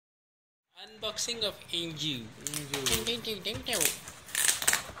Unboxing of INNJOO.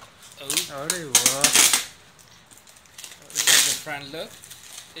 अरे वाह, This is the front look.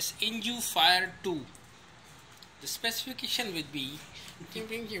 It's INNJOO Fire2. The specification would be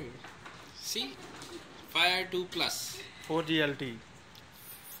see Fire2 Plus. 4G LT.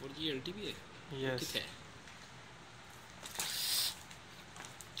 4G LT भी है? Yes. कितने?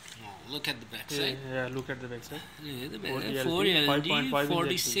 Oh, look at the back side. Yeah, look at the back side. 4LG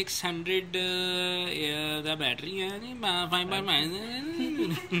 4600 the battery है 5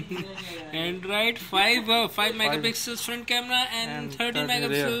 Android 5 megapixels front camera and 30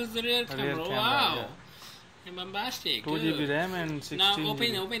 megapixels rear camera. Wow, yeah. Bombastic. 2GB RAM and 16 Now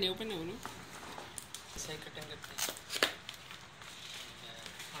GB. open.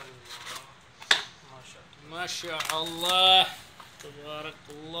 MashaAllah,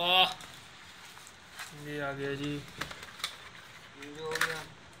 Tabarakallah. ये आ गया जी.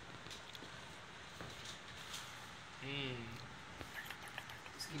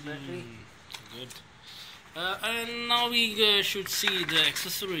 Good. And now we should see the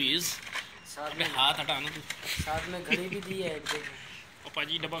accessories. अपने हाथ हटाना तू. साथ में घड़ी भी दी है एक देखो. और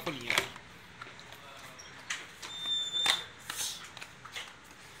पाजी डब्बा खोलिए.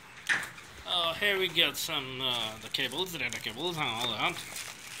 Here we get some the cables, the data cables, and all that.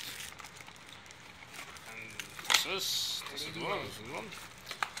 And this is one.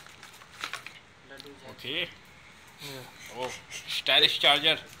 Okay. Yeah. Oh, stylish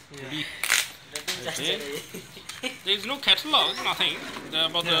charger. Yeah. Okay. There is no catalog, nothing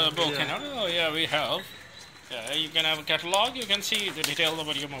about the book. Yeah. Oh yeah, we have. Yeah, you can have a catalog. You can see the details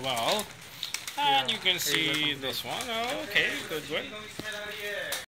about your mobile, and you can see this one. Oh, okay, good.